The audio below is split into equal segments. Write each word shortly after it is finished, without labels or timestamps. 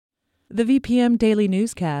The VPM Daily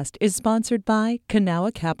Newscast is sponsored by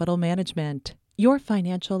Kanawha Capital Management. Your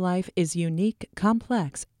financial life is unique,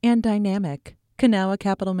 complex, and dynamic. Kanawha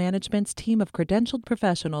Capital Management's team of credentialed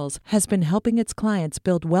professionals has been helping its clients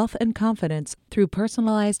build wealth and confidence through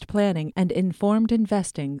personalized planning and informed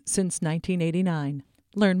investing since 1989.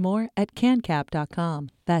 Learn more at cancap.com.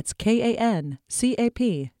 That's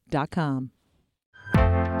KANCAP.com.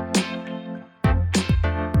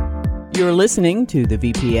 You're listening to the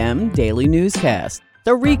VPM Daily Newscast,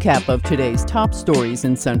 the recap of today's top stories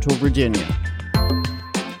in Central Virginia.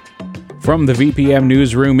 From the VPM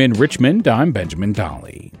Newsroom in Richmond, I'm Benjamin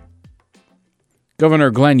Dolly.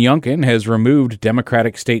 Governor Glenn Youngkin has removed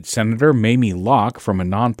Democratic State Senator Mamie Locke from a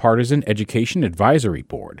nonpartisan education advisory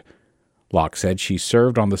board. Locke said she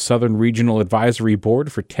served on the Southern Regional Advisory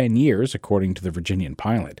Board for 10 years, according to the Virginian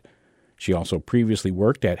Pilot. She also previously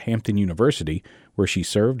worked at Hampton University, where she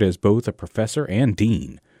served as both a professor and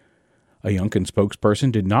dean. A Youngkin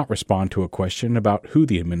spokesperson did not respond to a question about who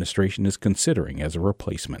the administration is considering as a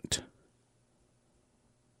replacement.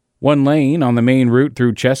 One lane on the main route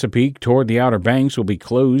through Chesapeake toward the Outer Banks will be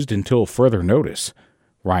closed until further notice.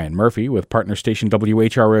 Ryan Murphy with partner station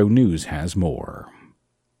WHRO News has more.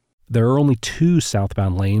 There are only 2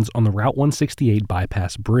 southbound lanes on the Route 168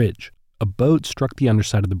 bypass bridge. A boat struck the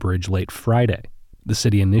underside of the bridge late Friday. The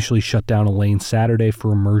city initially shut down a lane Saturday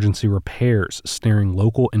for emergency repairs, snaring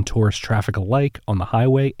local and tourist traffic alike on the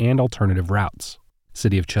highway and alternative routes.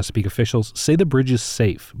 City of Chesapeake officials say the bridge is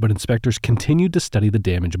safe, but inspectors continued to study the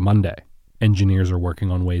damage Monday. Engineers are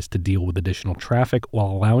working on ways to deal with additional traffic while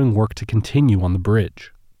allowing work to continue on the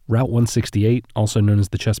bridge. Route 168, also known as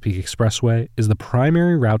the Chesapeake Expressway, is the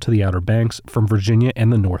primary route to the Outer Banks from Virginia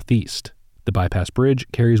and the Northeast. The bypass bridge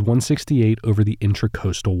carries 168 over the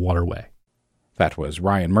Intracoastal Waterway. That was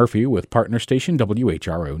Ryan Murphy with partner station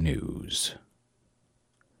WHRO News.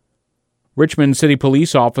 Richmond City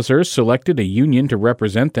Police officers selected a union to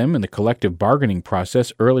represent them in the collective bargaining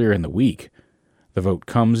process earlier in the week. The vote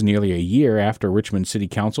comes nearly a year after Richmond City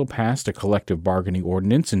Council passed a collective bargaining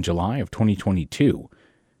ordinance in July of 2022.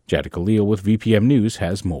 Jad Khalil with VPM News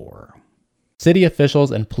has more. City officials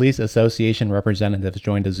and police association representatives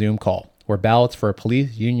joined a Zoom call where ballots for a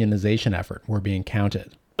police unionization effort were being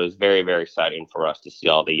counted. It was very, very exciting for us to see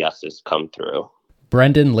all the yeses come through.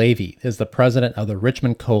 Brendan Levy is the president of the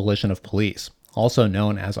Richmond Coalition of Police, also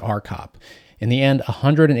known as RCOP. In the end,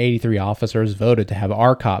 183 officers voted to have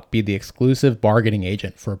RCOP be the exclusive bargaining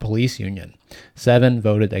agent for a police union. 7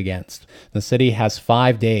 voted against. The city has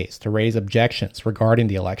 5 days to raise objections regarding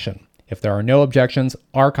the election. If there are no objections,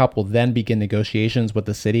 RCOP will then begin negotiations with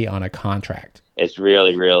the city on a contract. It's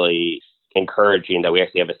really, really encouraging that we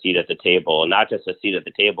actually have a seat at the table. And not just a seat at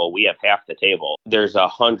the table, we have half the table. There's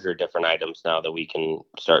 100 different items now that we can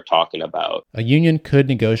start talking about. A union could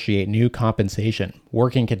negotiate new compensation,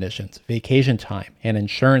 working conditions, vacation time, and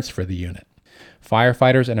insurance for the unit.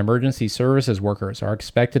 Firefighters and emergency services workers are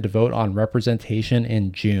expected to vote on representation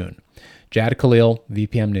in June. Jad Khalil,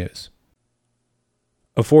 VPM News.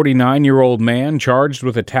 A 49-year-old man charged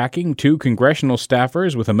with attacking 2 congressional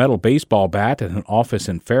staffers with a metal baseball bat at an office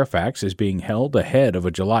in Fairfax is being held ahead of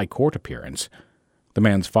a July court appearance. The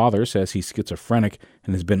man's father says he's schizophrenic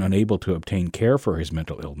and has been unable to obtain care for his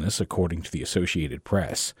mental illness, according to the Associated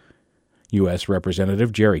Press. U.S.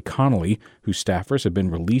 Representative Jerry Connolly, whose staffers have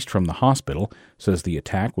been released from the hospital, says the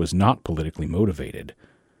attack was not politically motivated.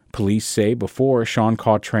 Police say before Sean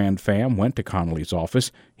Cautran Pham went to Connolly's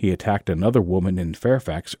office, he attacked another woman in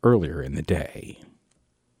Fairfax earlier in the day.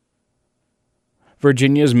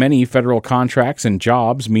 Virginia's many federal contracts and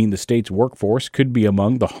jobs mean the state's workforce could be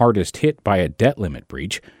among the hardest hit by a debt limit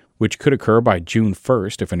breach, which could occur by June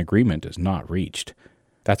 1st if an agreement is not reached.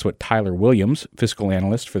 That's what Tyler Williams, fiscal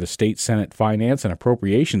analyst for the State Senate Finance and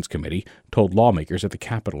Appropriations Committee, told lawmakers at the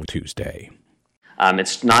Capitol Tuesday.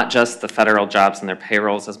 It's not just the federal jobs and their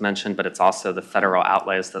payrolls, as mentioned, but it's also the federal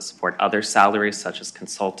outlays that support other salaries, such as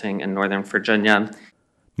consulting in Northern Virginia.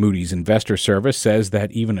 Moody's Investor Service says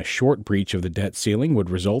that even a short breach of the debt ceiling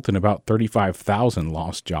would result in about 35,000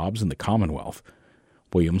 lost jobs in the Commonwealth.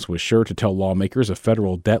 Williams was sure to tell lawmakers a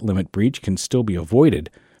federal debt limit breach can still be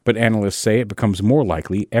avoided, but analysts say it becomes more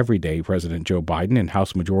likely every day President Joe Biden and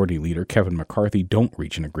House Majority Leader Kevin McCarthy don't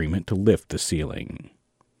reach an agreement to lift the ceiling.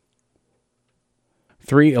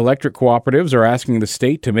 3 electric cooperatives are asking the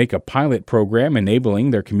state to make a pilot program enabling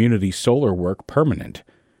their community solar work permanent.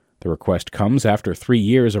 The request comes after 3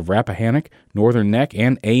 years of Rappahannock, Northern Neck,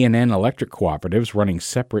 and A&N electric cooperatives running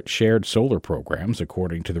separate shared solar programs,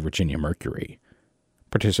 according to the Virginia Mercury.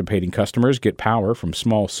 Participating customers get power from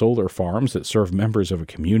small solar farms that serve members of a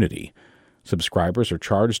community. Subscribers are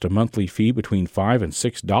charged a monthly fee between $5 and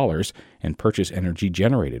 $6 and purchase energy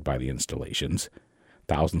generated by the installations.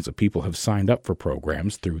 Thousands of people have signed up for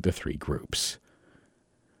programs through the 3 groups.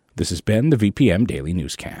 This has been the VPM Daily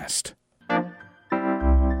Newscast.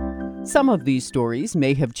 Some of these stories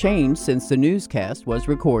may have changed since the newscast was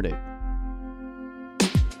recorded.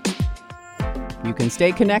 You can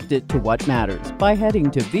stay connected to what matters by heading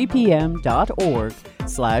to vpm.org/news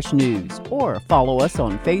or follow us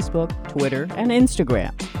on Facebook, Twitter, and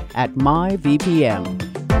Instagram at MyVPM.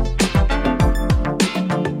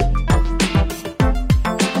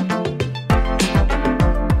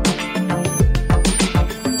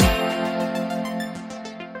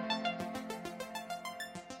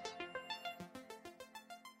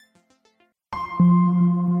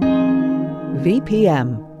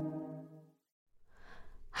 VPM.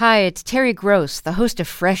 Hi, it's Terry Gross, the host of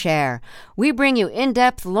Fresh Air. We bring you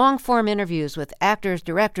in-depth, long-form interviews with actors,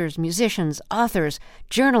 directors, musicians, authors,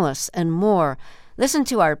 journalists, and more. Listen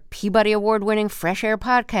to our Peabody Award-winning Fresh Air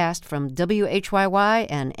podcast from WHYY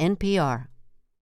and NPR.